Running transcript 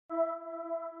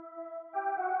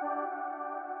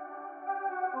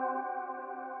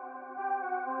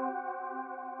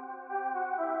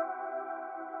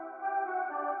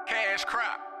his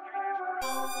crap.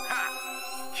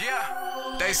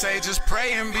 Yeah. They say just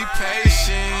pray and be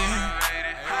patient.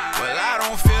 Well, I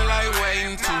don't feel like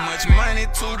waiting. Too much money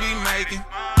to be making.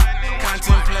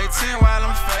 Contemplating while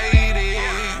I'm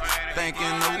faded.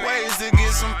 Thinking of ways to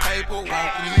get some paper. Want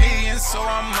a million, so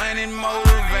I'm money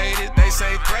motivated. They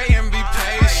say pray and be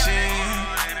patient.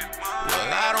 Well,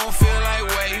 I don't feel like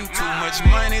waiting. Too much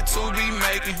money to be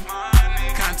making.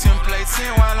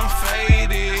 Contemplating while I'm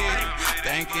faded.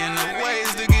 Thinking of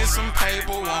ways to get some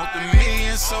paper. Want a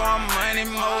million, so I'm money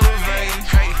motivated.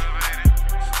 Hey,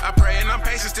 I pray and I'm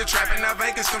patient, still trapping out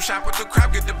Vegas. Come shop with the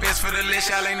crowd, get the best for the list.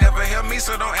 Y'all ain't never helped me,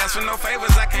 so don't ask for no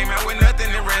favors. I came out with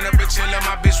nothing and ran up and chillin'.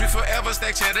 My bitch, we forever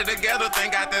stack cheddar together.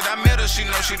 Thank God that I met her, she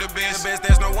know she the best.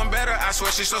 There's no one better, I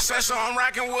swear she's so special. I'm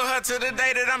rocking with her to the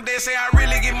day that I'm dead. Say I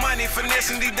really get money,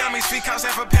 finessing these dummies. Feet cost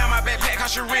half a pound, my backpack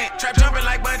cost your rent. Trap jumping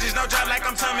like bungees, no job like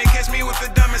I'm Tommy. Catch me with the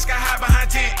dumbest, sky high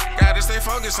behind tent. Gotta stay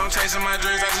focused on chasing my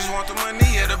dreams. I just want the money,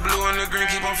 yeah, the blue and the green.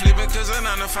 Keep on flipping, cause a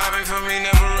 9 to 5 ain't for me.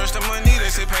 Never rush the money, they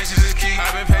say patience is key.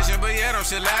 I've been patient, but yet I'm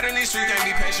still out in these streets. Can't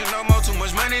be patient no more, too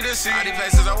much money to see. All these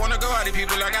places I wanna go, all these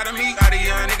people I gotta meet. All these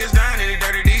young niggas dying in the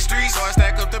dirty these streets. So I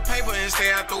stack up the paper and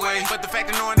stay out the way. But the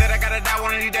fact of knowing that I gotta die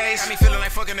one of these days got me feeling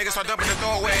like fucking niggas, so I dump it and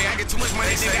throw away. I get too much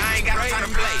money, nigga, I ain't got no time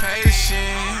to play.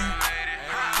 Patient.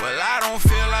 Well, I don't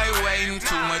feel like waiting.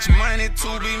 Too much money to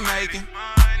be making.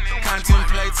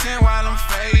 Contemplating while I'm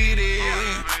faded.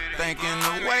 Thinking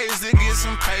of ways to get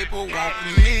some paper. Want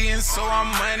a million, so I'm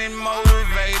money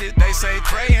motivated. They say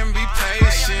pray and be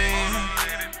patient.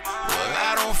 Well,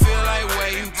 I don't feel like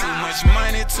waiting. Too much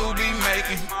money to be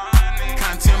making.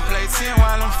 Contemplating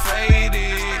while I'm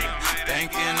faded.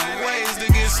 Thinking of ways to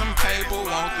get some paper.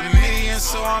 Want a million,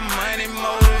 so I'm money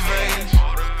motivated.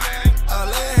 All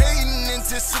that hating,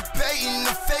 anticipating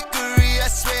the fakery, I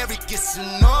swear it gets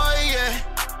annoying.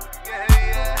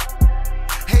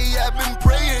 Hey, I've been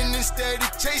praying instead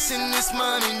of chasing this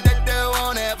money that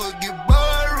won't ever get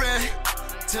boring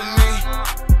to me.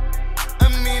 I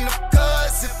mean, of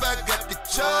course, if I got the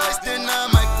choice, then I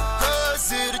might go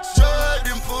cause it a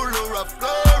Jordan, pull her off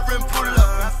floor and pull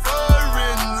up in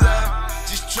foreigns. I'm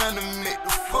just trying to make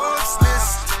the Forbes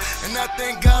list, and I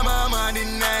thank God my money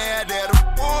now had that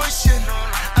abortion.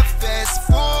 I fast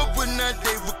forward, now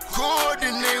they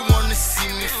recording, they wanna see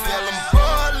me fail, I'm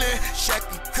ballin'. Shaq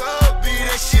and Kobe,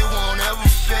 that shit won't ever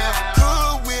fail.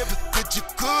 Cool whip, the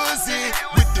jacuzzi,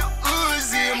 with the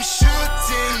Uzi, I'm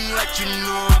shooting like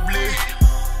Ginobili.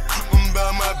 I'm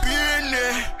about my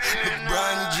business,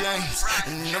 LeBron James,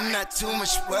 and I'm not too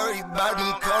much worried about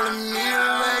them calling me a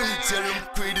lame. Tell them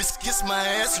critics kiss my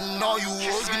ass and all you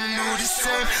hoes can do the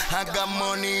same. I got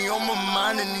money on my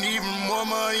mind and even more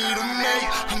money to make.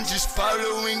 I'm just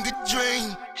following the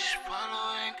dream.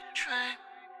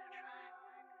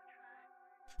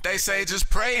 They say just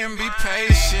pray and be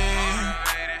patient.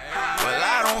 Well,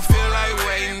 I don't feel like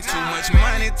waiting. Too much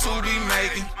money to be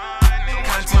making.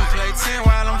 Contemplating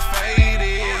while I'm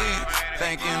faded.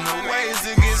 Thinking of ways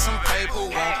to get some paper.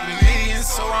 Want a million,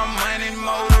 so I'm money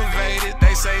motivated.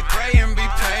 They say pray and be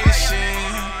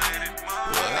patient.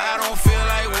 Well, I don't feel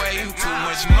like waiting. Too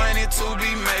much money to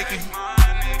be making.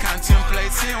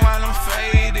 Contemplating while I'm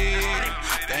faded.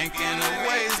 Thinking of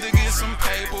ways to get some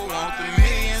paper. Want a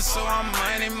million, so I'm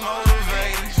money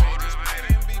motivated.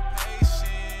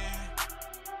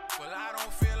 Well, I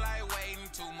don't feel like waiting.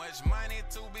 Too much money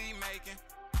to be making.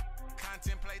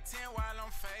 Contemplating while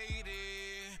I'm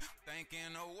faded.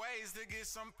 Thinking of ways to get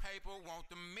some paper. Want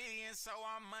a million, so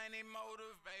I'm money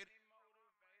motivated.